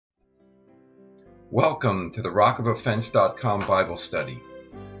Welcome to the rockofoffense.com Bible study.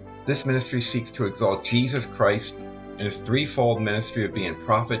 This ministry seeks to exalt Jesus Christ in his threefold ministry of being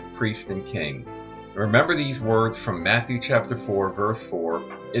prophet, priest, and king. And remember these words from Matthew chapter 4, verse 4.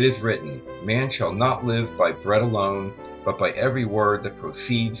 It is written, "Man shall not live by bread alone, but by every word that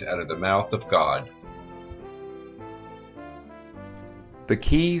proceeds out of the mouth of God." The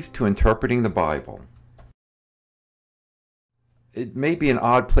keys to interpreting the Bible. It may be an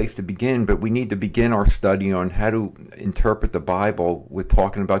odd place to begin, but we need to begin our study on how to interpret the Bible with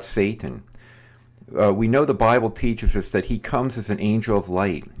talking about Satan. We know the Bible teaches us that he comes as an angel of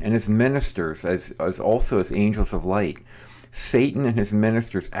light, and his ministers as also as angels of light. Satan and his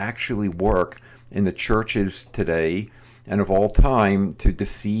ministers actually work in the churches today and of all time to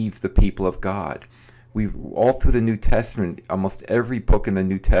deceive the people of God. All through the New Testament, almost every book in the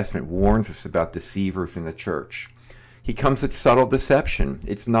New Testament warns us about deceivers in the church. He comes with subtle deception.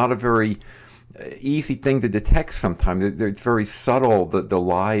 It's not a very easy thing to detect sometimes. It's very subtle, the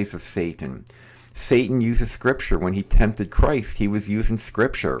lies of Satan. Satan uses Scripture. When he tempted Christ, he was using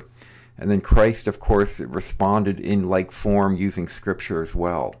Scripture. And then Christ, of course, responded in like form using Scripture as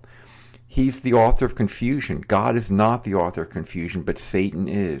well. He's the author of confusion. God is not the author of confusion, but Satan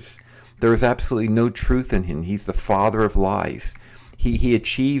is. There is absolutely no truth in him. He's the father of lies. He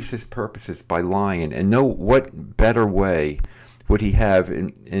achieves his purposes by lying, and what better way would he have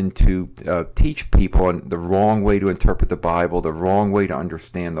to teach people on the wrong way to interpret the Bible, the wrong way to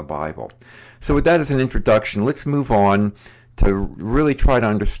understand the Bible. So with that as an introduction, let's move on to really try to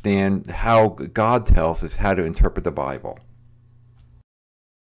understand how God tells us how to interpret the Bible.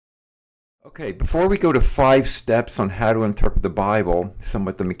 Okay, before we go to 5 steps on how to interpret the Bible,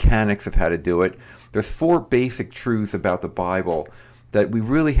 somewhat the mechanics of how to do it, there's 4 basic truths about the Bible that we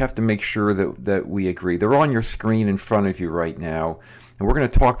really have to make sure that we agree. They're on your screen in front of you right now, and we're going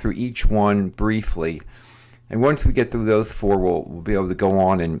to talk through each one briefly. And once we get through those 4, we'll be able to go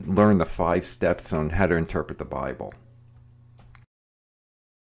on and learn the 5 steps on how to interpret the Bible.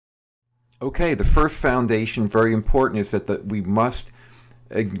 Okay, the first foundation, very important, is that we must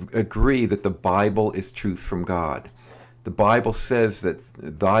agree that the Bible is truth from God. The Bible says that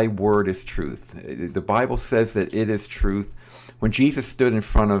thy word is truth. The Bible says that it is truth. When Jesus stood in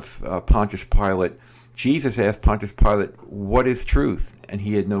front of Pontius Pilate, Jesus asked Pontius Pilate, "What is truth?" And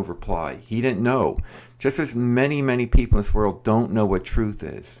he had no reply. He didn't know. Just as many, many people in this world don't know what truth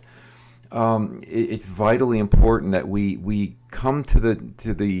is. It's vitally important that we come to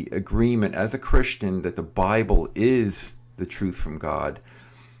the agreement as a Christian that the Bible is the truth from God.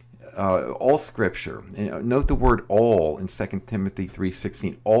 All Scripture. Note the word "all" in 2 Timothy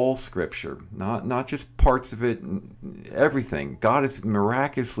 3:16. All Scripture, not just parts of it. Everything. God has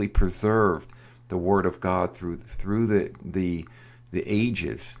miraculously preserved the Word of God through the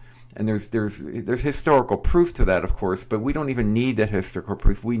ages, and there's historical proof to that, of course. But we don't even need that historical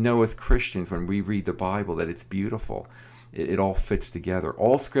proof. We know as Christians when we read the Bible that it's beautiful. It all fits together.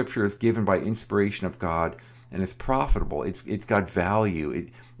 All Scripture is given by inspiration of God and is profitable. It's got value.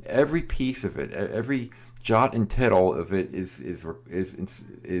 Every piece of it, every jot and tittle of it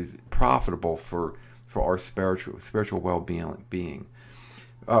is profitable for our spiritual well-being.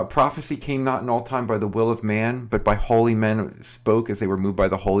 Prophecy came not in all time by the will of man, but by holy men who spoke as they were moved by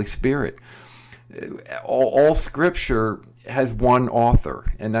the Holy Spirit. All Scripture has one author,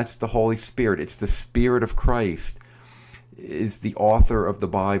 and that's the Holy Spirit. It's the Spirit of Christ is the author of the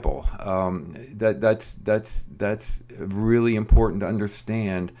Bible. That's really important to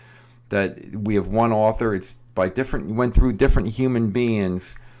understand, that we have one author. It's went through different human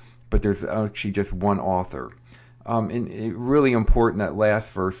beings, but there's actually just one author. And really important, that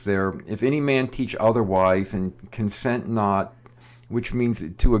last verse there. If any man teach otherwise, and consent not, which means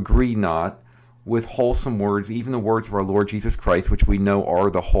to agree not, with wholesome words, even the words of our Lord Jesus Christ, which we know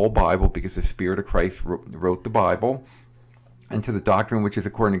are the whole Bible, because the Spirit of Christ wrote the Bible, and to the doctrine which is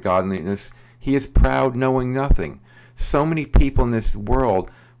according to godliness, he is proud, knowing nothing. So many people in this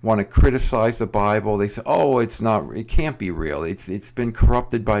world want to criticize the Bible. They say, "Oh, it can't be real. It's been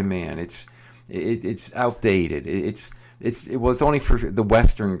corrupted by man. It's outdated. It's only for the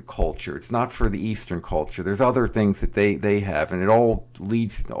Western culture. It's not for the Eastern culture. There's other things that they have, and it all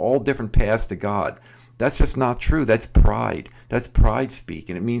leads all different paths to God." That's just not true. That's pride. That's pride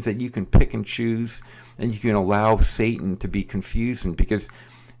speaking. It means that you can pick and choose, and you can allow Satan to be confusing, because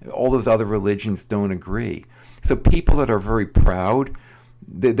all those other religions don't agree. So people that are very proud,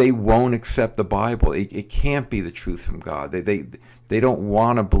 they won't accept the Bible. It can't be the truth from God. They don't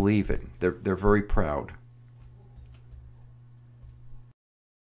want to believe it. They're very proud.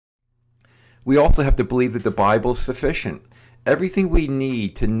 We also have to believe that the Bible is sufficient. Everything we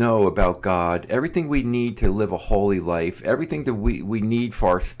need to know about God, everything we need to live a holy life, everything that we need for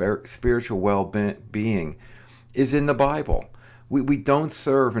our spiritual well-being is in the Bible. We don't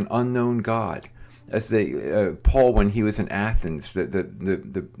serve an unknown God. As Paul, when he was in Athens,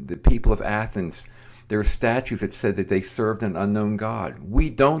 the people of Athens, there were statues that said that they served an unknown God.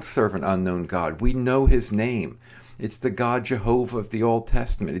 We don't serve an unknown God. We know his name. It's the God Jehovah of the Old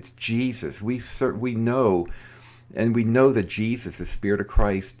Testament. It's Jesus. We know, and we know that Jesus, the Spirit of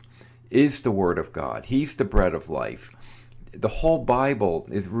Christ, is the Word of God. He's the bread of life. The whole Bible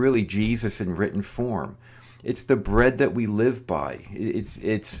is really Jesus in written form. It's the bread that we live by.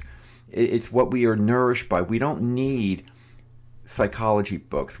 It's what we are nourished by. We don't need psychology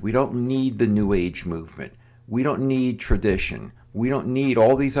books. We don't need the New Age movement. We don't need tradition. We don't need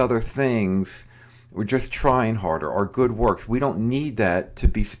all these other things. We're just trying harder. Our good works. We don't need that to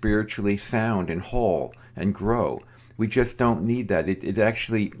be spiritually sound and whole and grow. We just don't need that.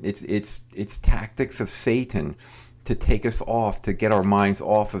 It's tactics of Satan to take us off, to get our minds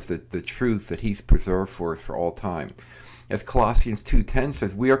off of the truth that he's preserved for us for all time. As Colossians 2:10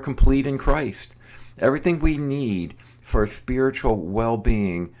 says, we are complete in Christ. Everything we need for spiritual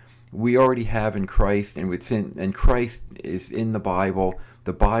well-being, we already have in Christ, and Christ is in the Bible.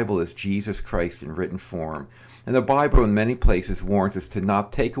 The Bible is Jesus Christ in written form. And the Bible in many places warns us to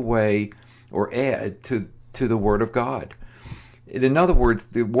not take away or add to the Word of God. In other words,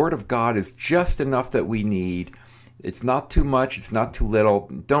 the Word of God is just enough that we need. It's not too much, it's not too little.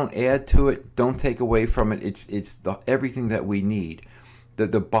 Don't add to it, don't take away from it. It's everything that we need.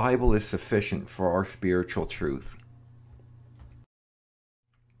 The Bible is sufficient for our spiritual truth.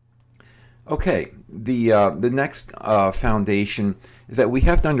 Okay, the next foundation is that we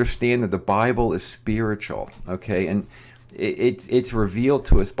have to understand that the Bible is spiritual, okay? And it's revealed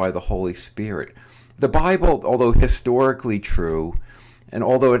to us by the Holy Spirit. The Bible, although historically true, and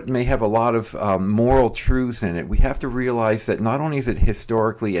although it may have a lot of moral truths in it, we have to realize that not only is it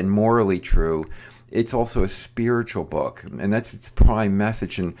historically and morally true, it's also a spiritual book. And that's its prime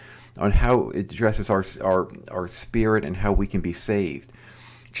message on how it addresses our spirit and how we can be saved.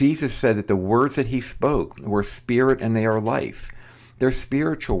 Jesus said that the words that he spoke were spirit and they are life. They're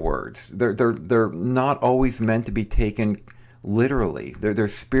spiritual words. They're not always meant to be taken literally. They're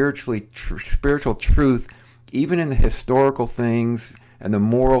spiritual truth, even in the historical things and the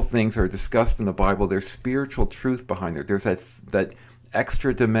moral things that are discussed in the Bible. There's spiritual truth behind there. There's that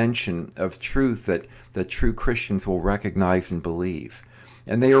extra dimension of truth that true Christians will recognize and believe.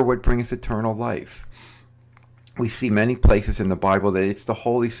 And they are what bring us eternal life. We see many places in the Bible that it's the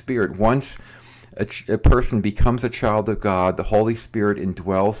Holy Spirit. Once a person becomes a child of God, the Holy Spirit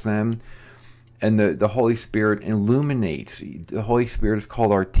indwells them, and the Holy Spirit illuminates. The Holy Spirit is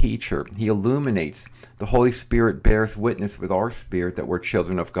called our teacher. He illuminates. The Holy Spirit bears witness with our spirit that we're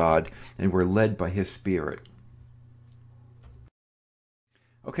children of God and we're led by his Spirit.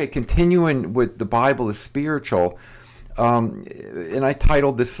 Okay, continuing with the Bible is spiritual, and I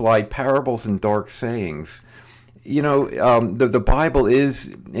titled this slide Parables and Dark Sayings. You know, the Bible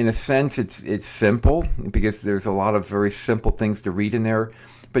is, in a sense, it's simple because there's a lot of very simple things to read in there.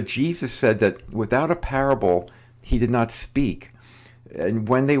 But Jesus said that without a parable, he did not speak. And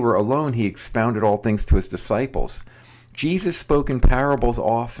when they were alone, he expounded all things to his disciples. Jesus spoke in parables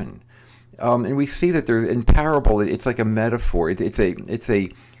often. And we see that in parable, it's like a metaphor. It's a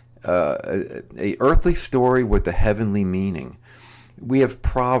earthly story with a heavenly meaning. We have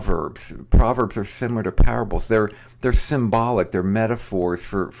proverbs. Proverbs are similar to parables. They're symbolic. They're metaphors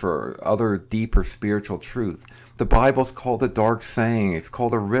for other deeper spiritual truth. The Bible's called a dark saying. It's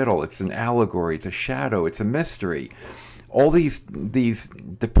called a riddle. It's an allegory. It's a shadow. It's a mystery. All these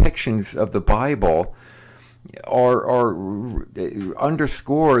depictions of the Bible are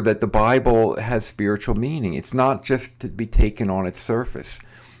underscore that the Bible has spiritual meaning. It's not just to be taken on its surface.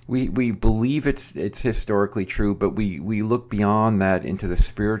 We believe it's historically true, but we look beyond that into the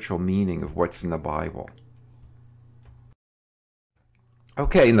spiritual meaning of what's in the Bible.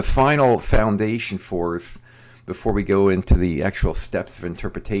 Okay, and the final foundation for us, before we go into the actual steps of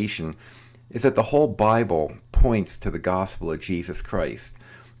interpretation, is that the whole Bible points to the gospel of Jesus Christ.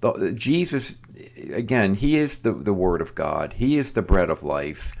 Jesus, again, he is the Word of God. He is the bread of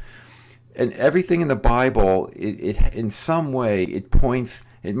life. And everything in the Bible, it in some way,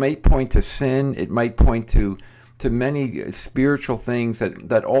 it may point to sin, it might point to many spiritual things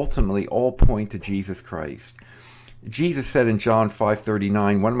that ultimately all point to Jesus Christ. Jesus said in John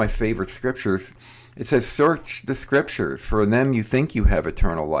 5:39, one of my favorite scriptures, it says, "Search the scriptures, for in them you think you have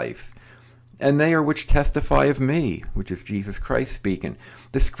eternal life. And they are which testify of me," which is Jesus Christ speaking.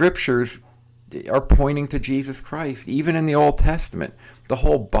 The scriptures are pointing to Jesus Christ. Even in the Old Testament, the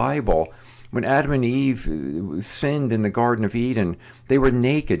whole Bible, when Adam and Eve sinned in the Garden of Eden, they were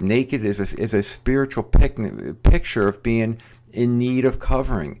naked. Naked is a spiritual picture of being in need of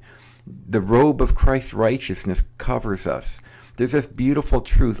covering. The robe of Christ's righteousness covers us. There's this beautiful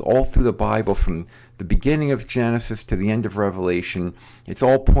truth all through the Bible, from the beginning of Genesis to the end of Revelation. It's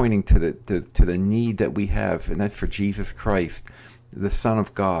all pointing to the need that we have, and that's for Jesus Christ, the Son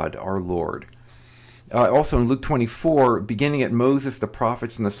of God, our Lord. Also in Luke 24, beginning at Moses, the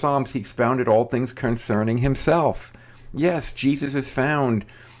prophets, and the Psalms, he expounded all things concerning himself. Yes, Jesus is found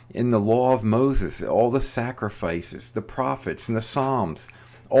in the law of Moses, all the sacrifices, the prophets, and the Psalms.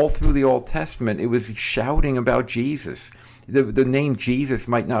 All through the Old Testament, it was shouting about Jesus. The name Jesus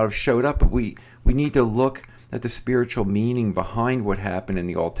might not have showed up, but we need to look at the spiritual meaning behind what happened in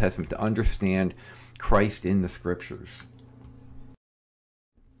the Old Testament to understand Christ in the Scriptures.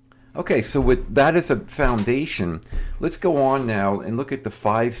 Okay, so with that as a foundation, let's go on now and look at the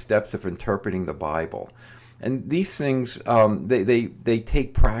 5 steps of interpreting the Bible. And these things, they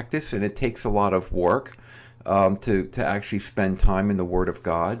take practice, and it takes a lot of work to actually spend time in the Word of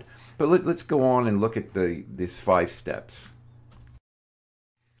God. But let's go on and look at these 5 steps.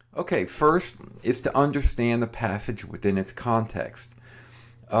 Okay, first is to understand the passage within its context.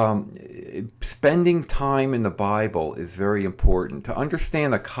 Spending time in the Bible is very important. To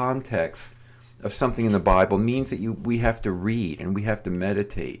understand the context of something in the Bible means that we have to read and we have to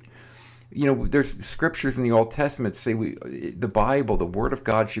meditate. You know, there's scriptures in the Old Testament that say the Bible, the Word of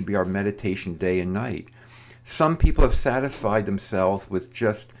God, should be our meditation day and night. Some people have satisfied themselves with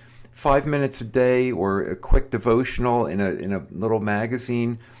just 5 minutes a day or a quick devotional in a little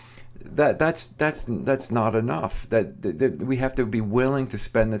magazine. That's not enough. That we have to be willing to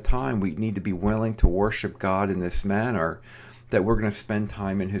spend the time. We need to be willing to worship God in this manner, that we're going to spend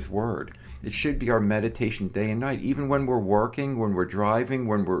time in His Word. It should be our meditation day and night, even when we're working, when we're driving,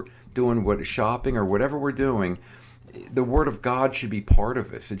 when we're doing shopping or whatever we're doing. The Word of God should be part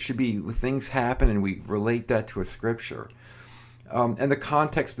of us. It should be, things happen and we relate that to a scripture. And the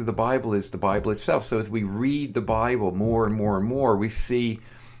context of the Bible is the Bible itself. So as we read the Bible more and more and more, we see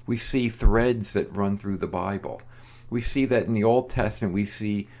threads that run through the Bible. We see that in the Old Testament. We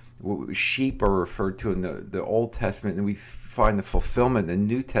see sheep are referred to in the Old Testament, and we find the fulfillment in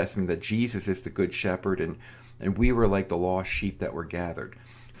the New Testament that Jesus is the Good Shepherd, and we were like the lost sheep that were gathered.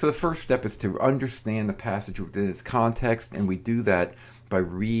 So the first step is to understand the passage within its context, and we do that by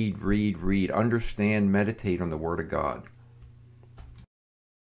read, understand, meditate on the Word of God.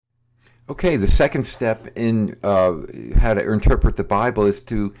 Okay, the second step in how to interpret the Bible is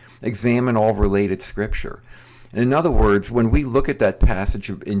to examine all related scripture. And in other words, when we look at that passage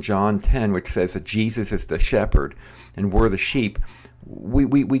in John 10, which says that Jesus is the shepherd and we're the sheep,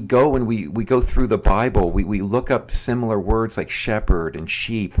 we go and we go through the Bible. We look up similar words like shepherd and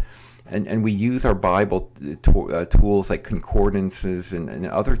sheep, and we use our Bible tools like concordances and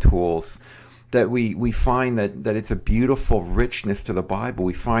other tools, that we find that it's a beautiful richness to the Bible.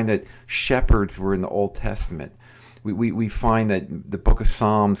 We find that shepherds were in the Old Testament. We find that the book of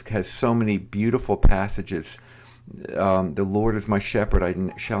Psalms has so many beautiful passages. The Lord is my shepherd,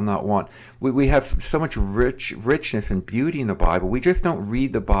 I shall not want. We have so much richness and beauty in the Bible. We just don't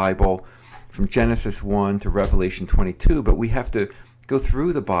read the Bible from Genesis 1 to Revelation 22, but we have to go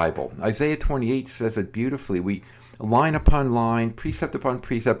through the Bible. Isaiah 28 says it beautifully. We line upon line, precept upon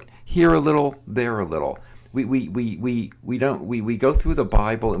precept, here a little, there a little. We go through the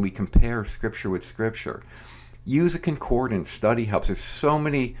Bible and we compare scripture with scripture. Use a concordance. Study helps. There's so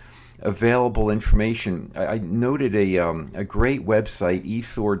many available information. I noted a great website,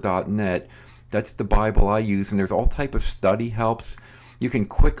 esor.net. That's the Bible I use, and there's all type of study helps. You can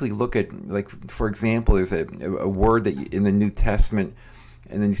quickly look at, like, for example, there's a word that in the New Testament,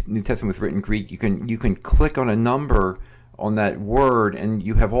 and the New Testament was written in Greek. You can click on a number on that word, and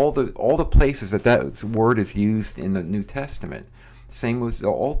you have all the places that word is used in the New Testament. Same with the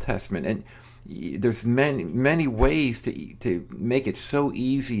Old Testament, and there's many ways to make it so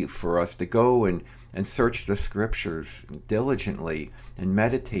easy for us to go and search the scriptures diligently and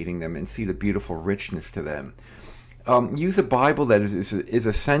meditating them and see the beautiful richness to them. Use a Bible that is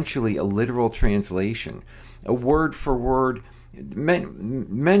essentially a literal translation, a word for word.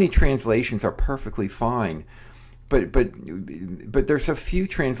 Many translations are perfectly fine, but there's a few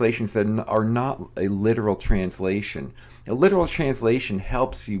translations that are not a literal translation. A literal translation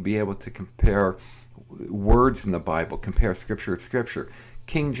helps you be able to compare words in the Bible, compare scripture with scripture.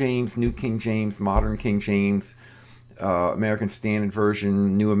 King James, New King James, Modern King James, American Standard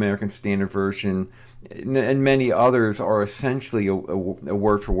Version, New American Standard Version, and many others are essentially a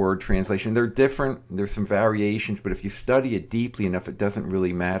word-for-word translation. They're different. There's some variations, but if you study it deeply enough, it doesn't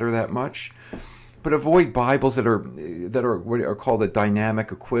really matter that much. But avoid Bibles that are what are called a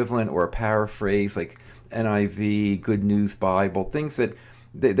dynamic equivalent or a paraphrase, like NIV, Good News Bible, things that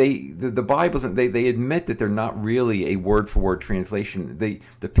the Bibles, they admit that they're not really a word-for-word translation.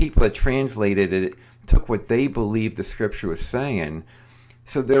 The people that translated it took what they believed the Scripture was saying,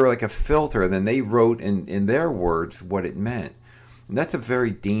 so they're like a filter, and then they wrote in their words what it meant. And that's a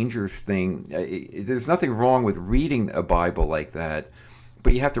very dangerous thing. There's nothing wrong with reading a Bible like that,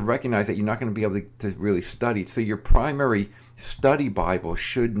 but you have to recognize that you're not going to be able to really study. So your primary study Bible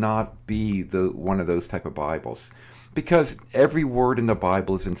should not be one of those type of Bibles, because every word in the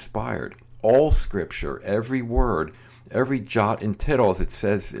Bible is inspired. All Scripture, every word, every jot and tittle, as it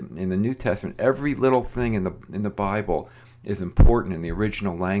says in the New Testament, every little thing in the Bible is important in the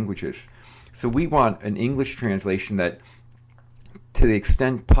original languages. So we want an English translation that, to the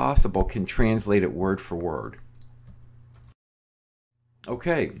extent possible, can translate it word for word.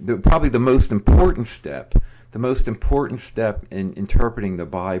 Okay, probably the most important step in interpreting the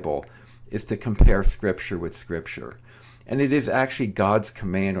Bible is to compare Scripture with Scripture. And it is actually God's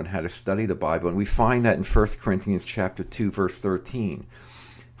command on how to study the Bible. And we find that in 1 Corinthians chapter 2, verse 13.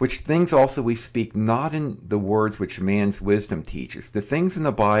 Which things also we speak not in the words which man's wisdom teaches. The things in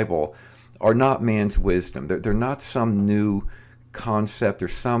the Bible are not man's wisdom. They're not some new concept or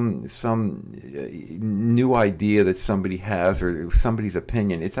some new idea that somebody has or somebody's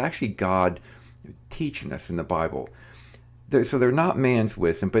opinion. It's actually God teaching us in the Bible. So they're not man's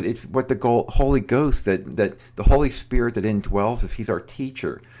wisdom, but it's what the Holy Ghost, that the Holy Spirit that indwells us, He's our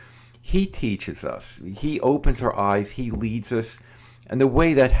teacher. He teaches us. He opens our eyes. He leads us. And the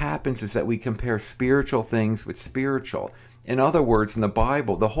way that happens is that we compare spiritual things with spiritual. In other words, in the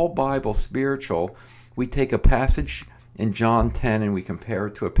Bible, the whole Bible spiritual. We take a passage in John 10 and we compare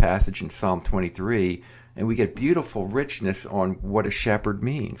it to a passage in Psalm 23, and we get beautiful richness on what a shepherd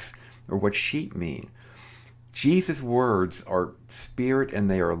means or what sheep mean. Jesus' words are spirit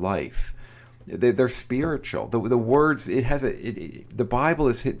and they are life. They're spiritual. The words, the Bible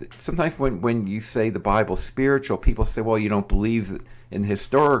is, sometimes when you say the Bible's spiritual, people say, well, you don't believe in the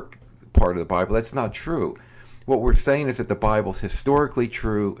historic part of the Bible. That's not true. What we're saying is that the Bible's historically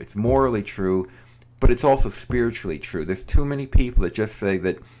true, it's morally true, but it's also spiritually true. There's too many people that just say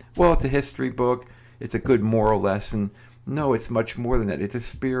that, well, it's a history book, it's a good moral lesson. No, it's much more than that. It's a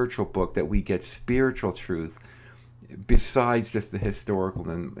spiritual book that we get spiritual truth besides just the historical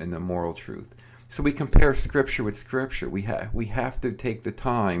and the moral truth. So we compare Scripture with Scripture. We have to take the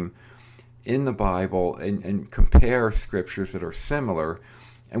time in the Bible and compare Scriptures that are similar,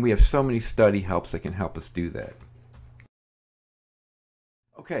 and we have so many study helps that can help us do that.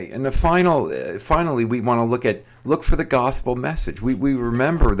 Okay, and finally we want to look for the gospel message. We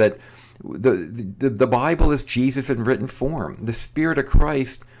remember that the Bible is Jesus in written form. The Spirit of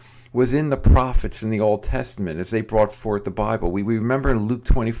Christ was in the prophets in the Old Testament as they brought forth the Bible. We remember in Luke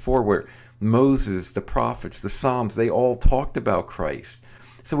 24 where Moses, the prophets, the Psalms, they all talked about Christ.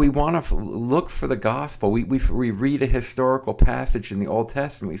 So we want to look for the gospel. We read a historical passage in the Old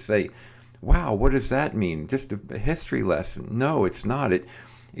Testament. We say, wow, what does that mean? Just a history lesson. No, it's not.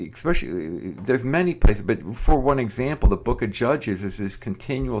 Especially, there's many places, but for one example, the book of Judges is this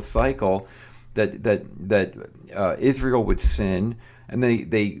continual cycle that Israel would sin, and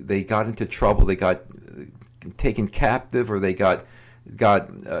they got into trouble. They got taken captive, or they got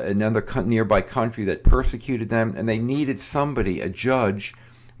another nearby country that persecuted them, and they needed somebody, a judge,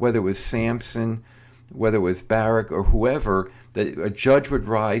 whether it was Samson, whether it was Barak, or whoever, that a judge would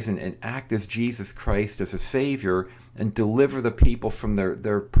rise and act as Jesus Christ, as a savior, and deliver the people from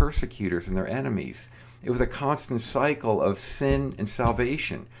their persecutors and their enemies. It was a constant cycle of sin and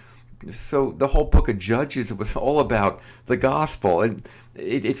salvation. So the whole book of Judges was all about the gospel, and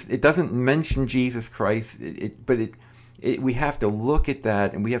it doesn't mention Jesus Christ, but we have to look at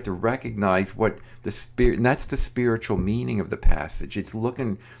that, and we have to recognize what the spirit, and that's the spiritual meaning of the passage. It's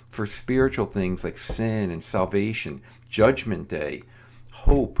looking for spiritual things like sin and salvation, judgment day,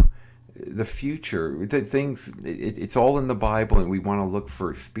 hope, the future, the things. It's all in the Bible, and we want to look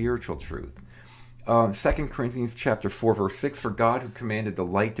for spiritual truth. 2 Corinthians chapter 4, verse 6, for God who commanded the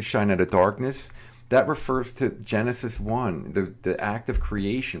light to shine out of darkness, that refers to Genesis 1, the act of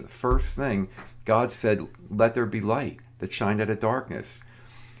creation. The first thing, God said, let there be light that shined out of darkness.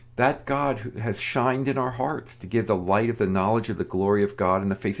 That God has shined in our hearts to give the light of the knowledge of the glory of God in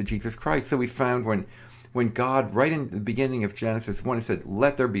the face of Jesus Christ. So we found when God, right in the beginning of Genesis 1, said,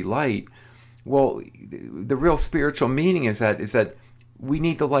 let there be light, well, the real spiritual meaning is that we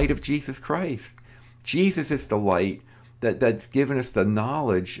need the light of Jesus Christ. Jesus is the light that's given us the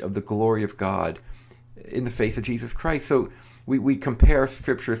knowledge of the glory of God in the face of Jesus Christ. So we compare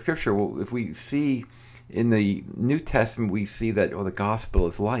Scripture to Scripture. Well, if we see in the New Testament, we see that, the gospel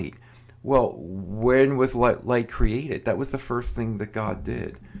is light. Well, when was light created? That was the first thing that God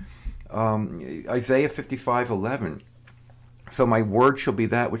did. Isaiah 55:11. So my word shall be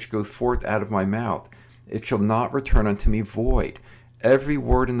that which goes forth out of my mouth. It shall not return unto me void. Every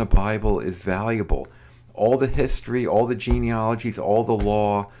word in the Bible is valuable. All the history, all the genealogies, all the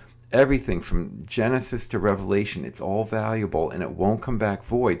law, everything from Genesis to Revelation, it's all valuable, and it won't come back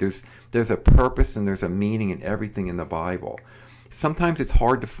void. There's a purpose and there's a meaning in everything in the Bible. Sometimes it's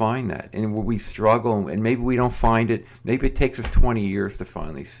hard to find that, and we struggle, and maybe we don't find it. Maybe it takes us 20 years to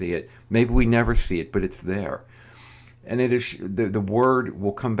finally see it. Maybe we never see it, but it's there. And it is the word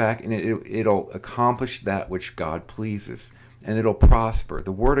will come back, and it'll accomplish that which God pleases, and it'll prosper.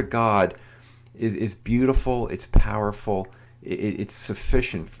 The word of God is beautiful, it's powerful, it's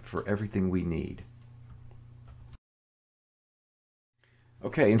sufficient for everything we need.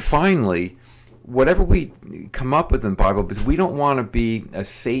 Okay, and finally, whatever we come up with in the Bible, because we don't want to be, as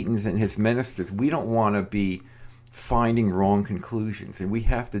Satan's and his ministers, we don't want to be finding wrong conclusions. And we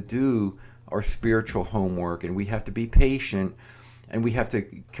have to do our spiritual homework, and we have to be patient, and we have to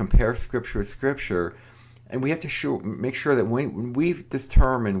compare Scripture with Scripture, and we have to make sure that when we've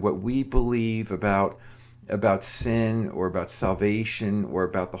determined what we believe about sin, or about salvation, or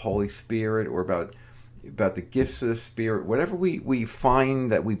about the Holy Spirit, or about the gifts of the Spirit, whatever we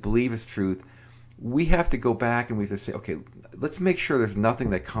find that we believe is truth, we have to go back and we have to say, okay, let's make sure there's nothing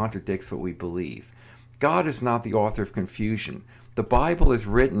that contradicts what we believe. God is not the author of confusion. The Bible is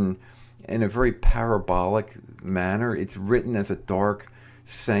written in a very parabolic manner. It's written as a dark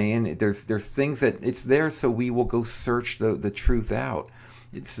saying. There's things that it's there so we will go search the truth out.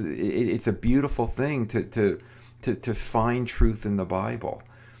 It's a beautiful thing to find truth in the Bible.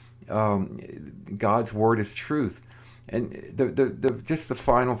 God's word is truth. And just the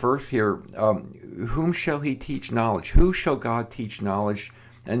final verse here, whom shall he teach knowledge? Who shall God teach knowledge?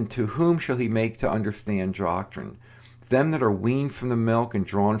 And to whom shall he make to understand doctrine? Them that are weaned from the milk and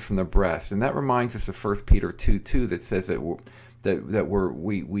drawn from the breast. And that reminds us of 1 Peter 2:2 that says that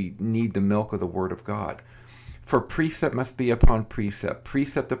we need the milk of the word of God. For precept must be upon precept,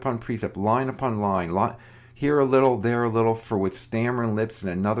 precept upon precept, line upon line, here a little, there a little, for with stammering lips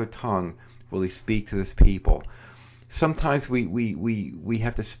and another tongue will he speak to this people. Sometimes we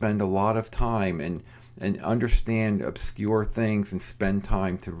have to spend a lot of time and understand obscure things and spend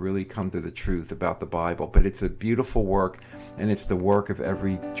time to really come to the truth about the Bible. But it's a beautiful work, and it's the work of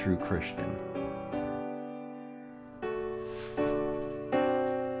every true Christian.